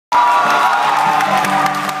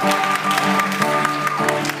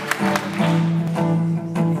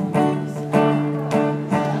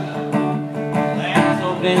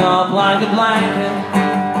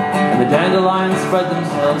spread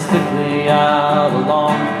themselves thickly out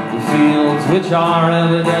along the fields, which are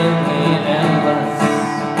evidently endless.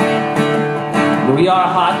 We are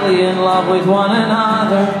hotly in love with one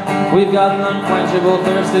another. We've got an unquenchable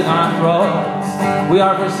thirst in our throats. We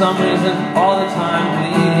are for some reason all the time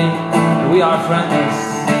bleeding, and we are friendless.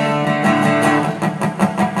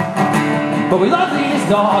 But we love these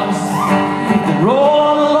dogs that roll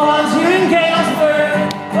on the lawns here in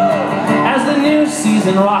Galesburg as the new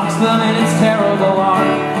season rocks them in its terrible art.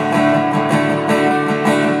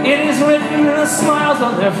 It is written in the smiles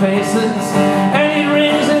on their faces, and it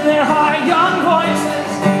rings in their high young voices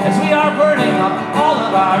as we are burning up all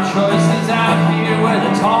of our choices out here where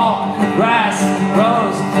the tall grass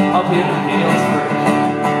grows up here in Galesburg.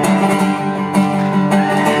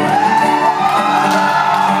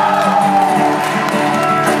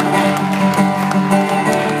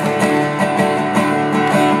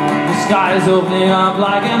 The sky is opening up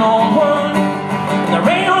like an old wound. The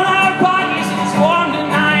rain on our bodies is warm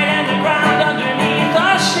tonight, and the ground underneath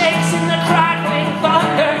us shakes in the crackling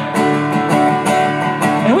thunder.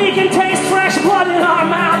 And we can taste fresh blood in our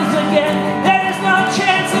mouths again. There is no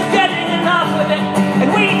chance of getting enough of it. And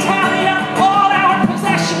we tally up all our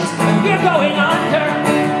possessions, and we're going under.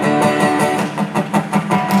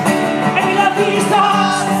 And we love these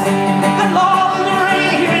dogs that loll in the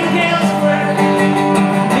rain here in Galesburg,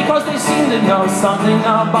 because they seem to know something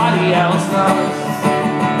nobody else knows.